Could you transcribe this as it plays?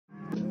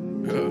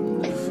Look,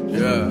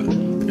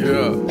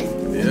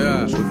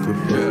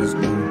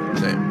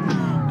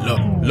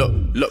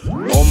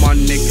 all my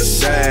niggas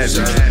savage,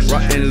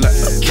 rotten like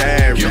a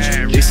carriage.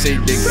 They say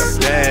they got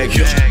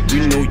baggage,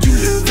 we know you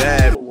live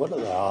bad. What are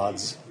the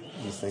odds,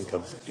 you think,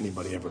 of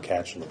anybody ever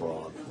catching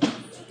LeBron?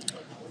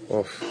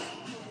 Oh,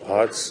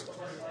 odds?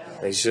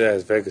 They should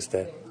ask Vegas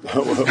then.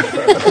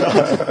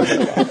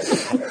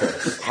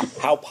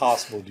 How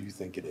possible do you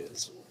think it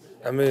is?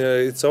 I mean,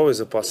 it's always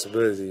a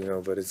possibility,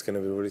 but it's going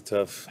to be really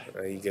tough.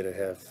 You got to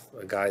have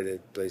a guy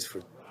that plays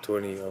for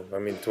 20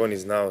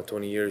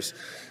 years,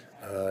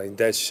 in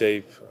that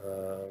shape.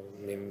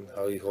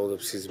 How he holds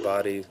up his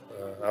body.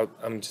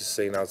 I'm just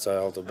saying outside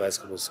all the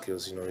basketball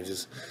skills,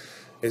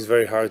 it's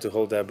very hard to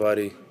hold that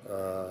body.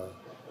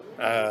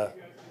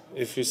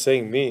 If you're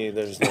saying me,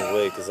 there's no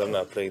way because I'm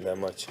not playing that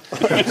much.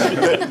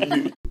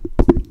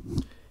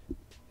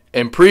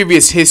 In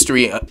previous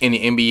history in the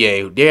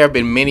NBA, there have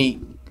been many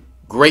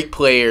great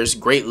players,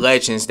 great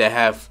legends that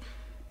have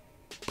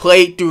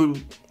played through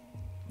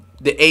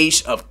the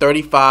age of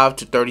 35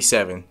 to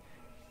 37.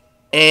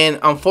 And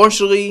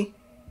unfortunately,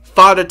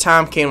 father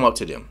time came up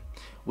to them.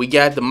 We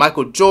got the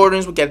Michael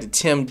Jordans, we got the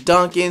Tim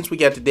Duncans, we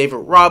got the David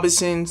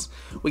Robinsons,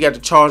 we got the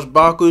Charles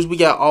Barkley's, we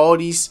got all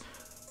these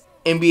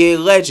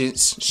NBA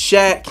legends,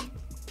 Shaq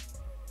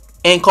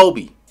and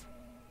Kobe.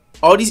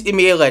 All these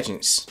NBA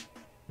legends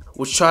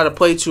which try to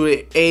play to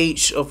the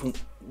age of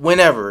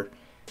whenever,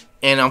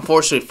 and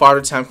unfortunately, father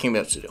time came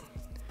up to them.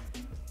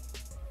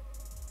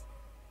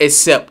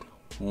 Except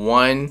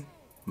one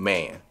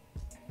man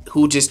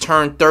who just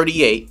turned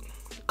 38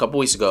 a couple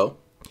weeks ago,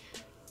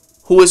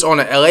 who is on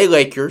the LA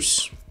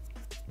Lakers,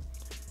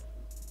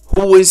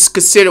 who is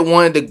considered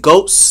one of the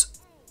GOATs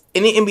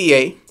in the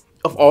NBA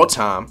of all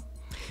time.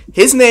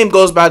 His name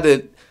goes by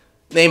the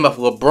name of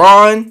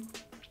LeBron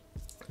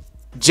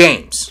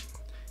James.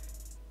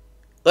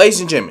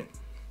 Ladies and gentlemen,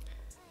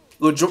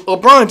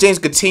 LeBron James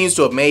continues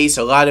to amaze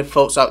a lot of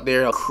folks out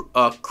there,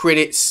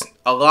 critics,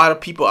 a lot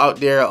of people out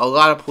there, a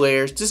lot of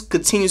players. Just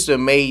continues to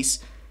amaze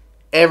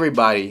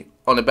everybody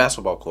on the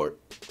basketball court.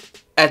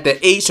 At the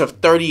age of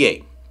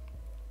 38,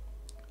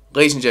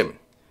 ladies and gentlemen,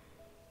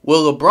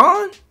 will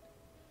LeBron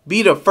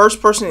be the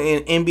first person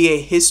in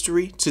NBA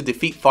history to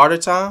defeat Father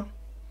Time?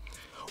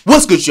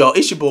 What's good, y'all?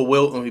 It's your boy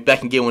Will. I'll be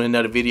back again with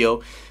another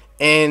video.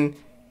 And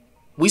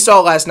we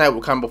saw last night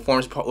what kind of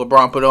performance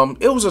LeBron put on.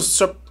 It was a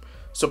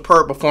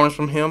superb performance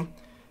from him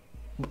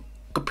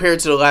compared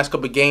to the last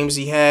couple of games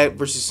he had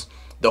versus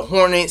the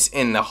Hornets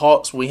and the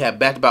Hawks. We had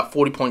back-to-back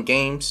 40-point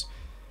games.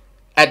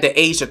 At the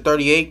age of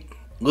 38,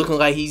 looking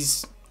like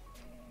he's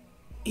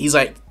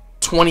like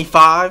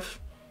 25.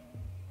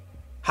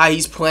 How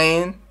he's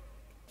playing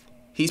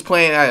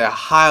at a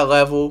high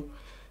level.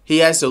 He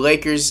has the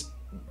Lakers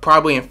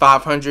probably in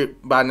 500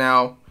 by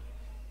now,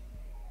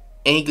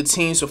 and he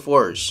continues to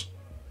flourish.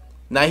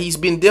 Now, he's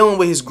been dealing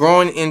with his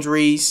growing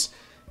injuries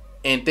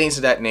and things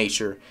of that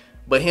nature,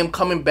 but him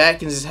coming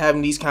back and just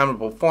having these kind of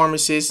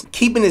performances,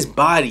 keeping his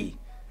body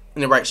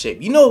in the right shape.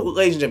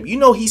 Ladies and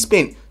gentlemen, he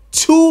spent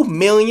 $2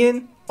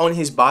 million on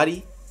his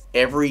body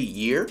every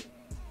year.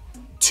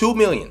 $2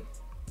 million.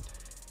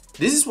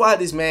 This is why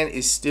this man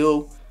is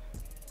still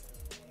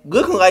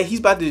looking like he's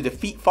about to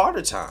defeat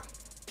Father Time.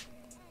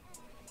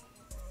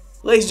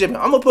 Ladies and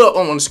gentlemen, I'm going to put up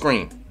on the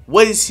screen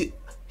what is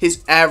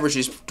his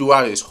averages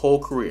throughout his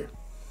whole career.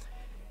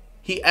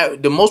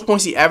 The most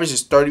points he averaged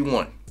is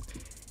 31.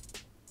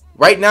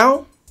 Right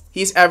now,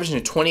 he's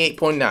averaging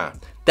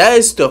 28.9. That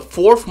is the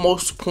fourth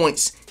most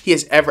points he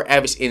has ever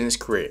averaged in his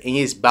career, and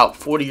he is about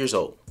 40 years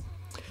old.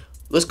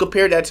 Let's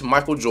compare that to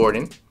Michael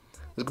Jordan.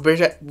 Let's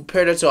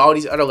compare that to all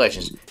these other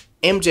legends.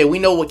 MJ, we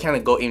know what kind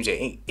of GOAT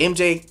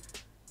MJ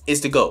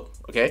is the GOAT,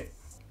 okay?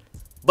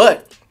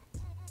 But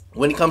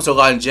when it comes to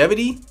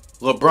longevity,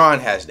 LeBron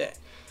has that.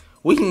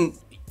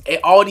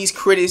 All these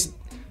critics,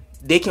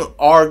 they can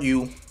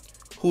argue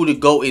who the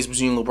GOAT is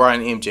between LeBron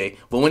and MJ.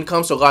 But when it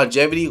comes to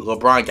longevity,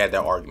 LeBron got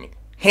that argument.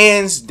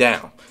 Hands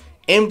down.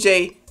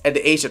 MJ, at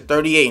the age of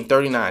 38 and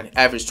 39,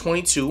 averaged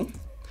 22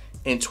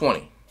 and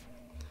 20.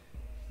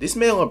 This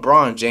man,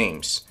 LeBron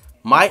James,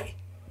 might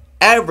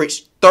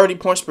average 30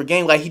 points per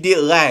game like he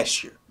did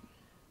last year.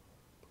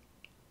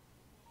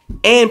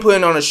 And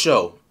putting on a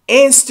show.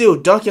 And still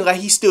dunking like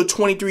he's still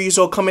 23 years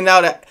old coming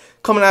out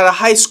of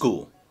high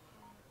school.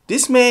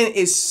 This man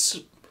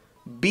is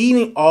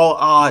beating all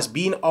odds,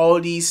 beating all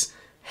these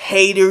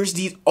haters,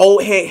 these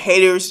old head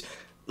haters,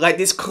 like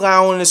this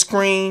clown on the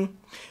screen,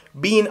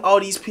 beating all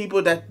these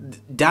people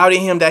that doubted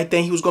him, that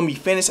think he was going to be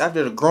finished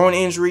after the groin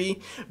injury,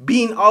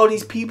 beating all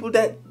these people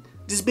that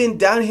just been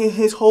down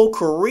his whole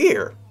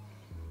career.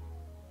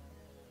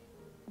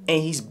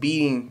 And he's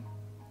beating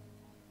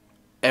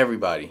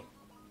everybody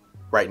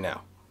right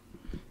now.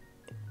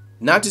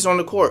 Not just on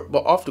the court,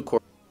 but off the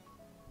court.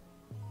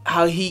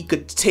 How he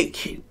could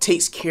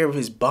takes care of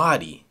his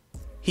body.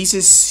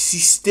 He's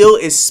still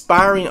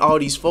inspiring all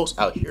these folks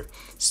out here.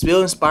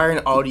 Still inspiring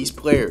all these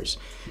players.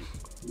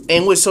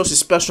 And with such a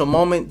special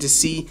moment to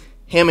see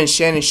him and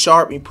Shannon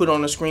Sharpe, you put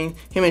on the screen,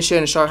 him and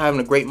Shannon Sharpe having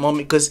a great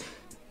moment, because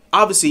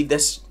obviously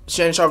that's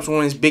Shannon Sharpe's one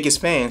of his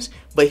biggest fans,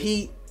 but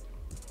he's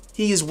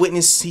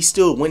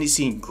still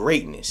witnessing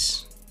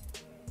greatness.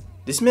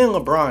 This man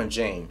LeBron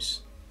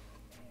James,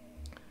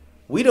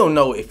 we don't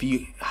know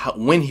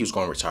when he was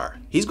going to retire.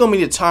 He's going to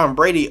be the Tom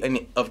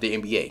Brady of the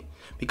NBA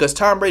because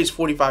Tom Brady's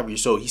 45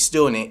 years old. He's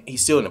still in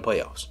the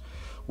playoffs.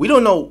 We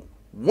don't know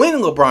when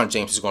LeBron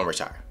James is going to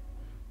retire.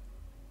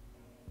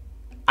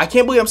 I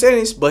can't believe I'm saying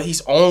this, but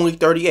he's only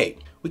 38.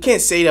 We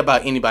can't say that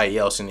about anybody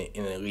else in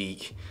the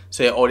league.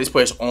 Say, oh, this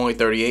player's only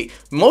 38.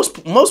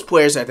 Most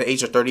players at the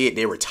age of 38,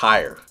 they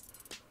retire.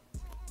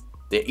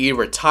 They either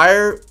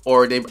retire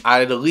or they're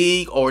out of the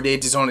league or they're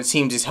just on the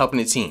team, just helping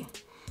the team.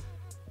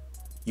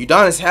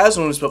 Udonis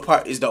Haslem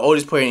is the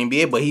oldest player in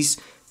the NBA, but he's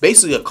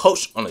basically a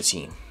coach on the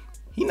team.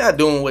 He's not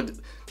doing what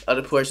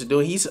other players are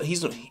doing.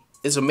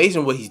 It's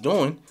amazing what he's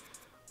doing,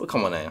 but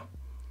come on now.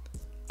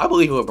 I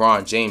believe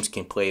LeBron James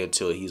can play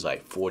until he's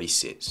like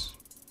 46.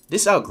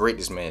 This is how great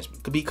this man is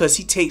because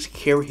he takes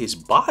care of his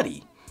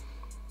body.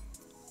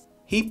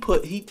 He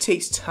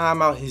takes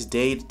time out his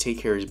day to take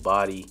care of his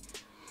body,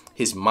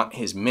 his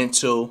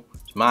mental,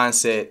 his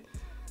mindset,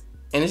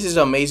 and this is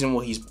amazing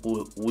what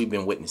we've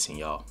been witnessing,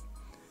 y'all.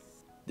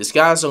 The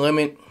sky's the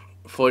limit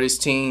for this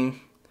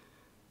team,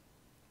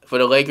 for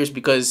the Lakers,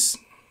 because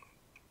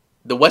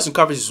the Western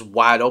Conference is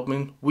wide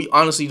open. We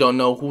honestly don't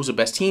know who's the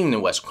best team in the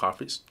Western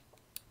Conference.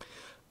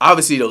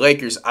 Obviously, the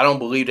Lakers, I don't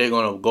believe they're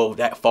going to go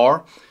that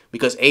far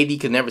because AD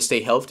can never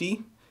stay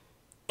healthy.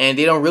 And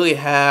they don't really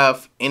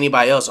have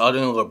anybody else other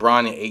than LeBron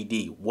and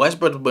AD.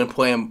 Westbrook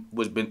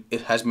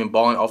has been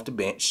balling off the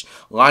bench.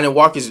 Lonnie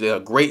Walker is a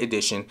great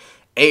addition.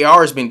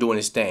 AR has been doing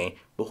his thing.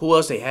 But who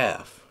else they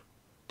have?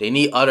 They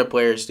need other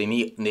players. They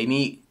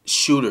need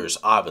shooters,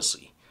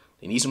 obviously.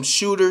 They need some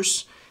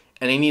shooters.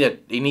 And they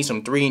need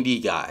some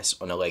 3-and-D guys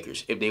on the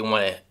Lakers if they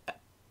want to,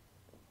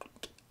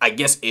 I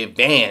guess,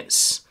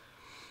 advance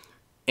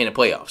in the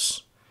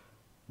playoffs.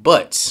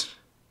 But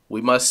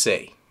we must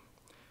say,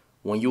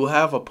 when you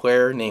have a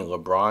player named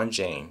LeBron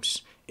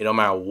James, it don't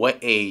matter what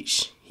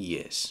age he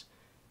is,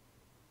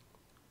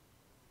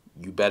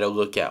 you better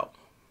look out.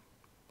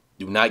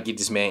 Do not get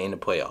this man in the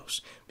playoffs.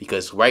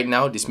 Because right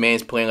now, this man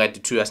is playing like the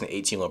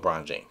 2018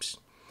 LeBron James.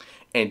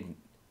 And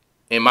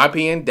in my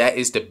opinion, that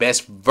is the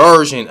best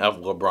version of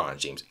LeBron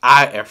James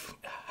I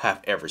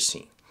have ever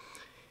seen.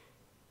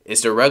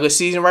 It's the regular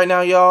season right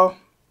now, y'all.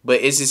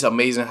 But it's just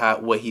amazing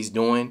what he's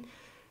doing.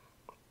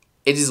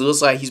 It just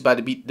looks like he's about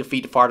to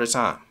defeat the Father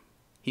Time.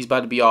 He's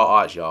about to be all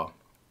odds, y'all.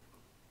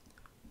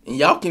 And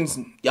y'all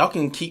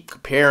can keep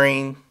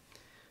comparing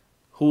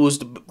who's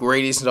the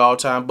greatest of all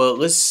time, but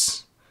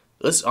let's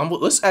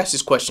ask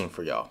this question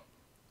for y'all.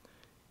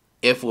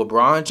 If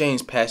LeBron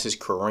James passes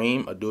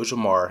Kareem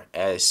Abdul-Jabbar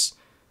as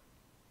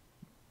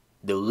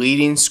the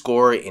leading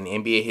scorer in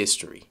NBA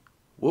history,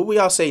 what will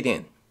y'all say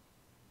then?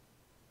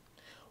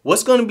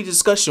 What's going to be the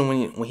discussion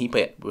when he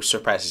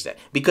surpasses that?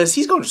 Because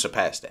he's going to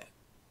surpass that.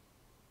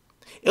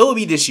 It will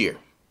be this year.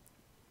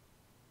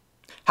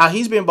 How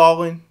he's been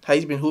balling, how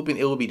he's been hooping,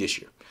 it will be this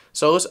year.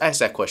 So let's ask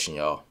that question,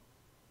 y'all.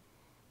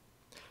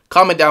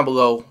 Comment down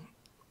below,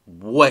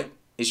 what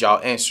is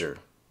y'all answer?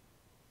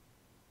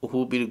 Who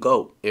will be the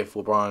GOAT if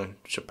LeBron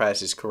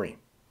surpasses Kareem?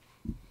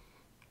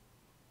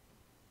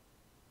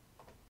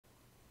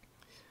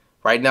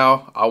 Right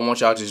now, I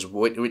want y'all to just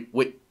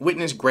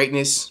witness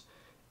greatness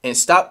and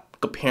stop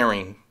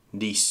comparing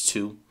these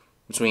two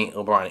between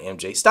LeBron and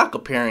MJ. Stop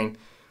comparing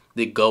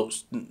the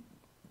GOATs,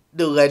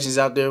 the legends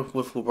out there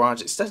with LeBron.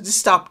 Just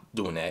stop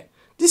doing that.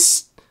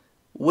 Just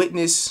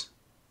witness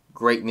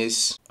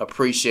greatness.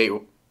 Appreciate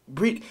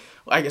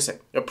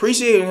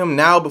him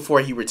now before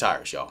he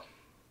retires, y'all.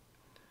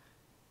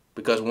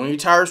 Because when he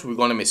retires, we're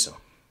going to miss him.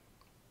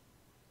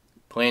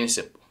 Plain and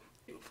simple.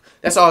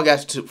 That's all I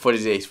got for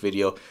today's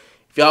video.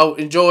 If y'all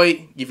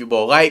enjoyed, give your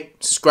boy a like.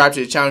 Subscribe to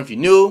the channel if you're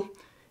new.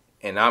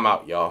 And I'm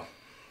out, y'all.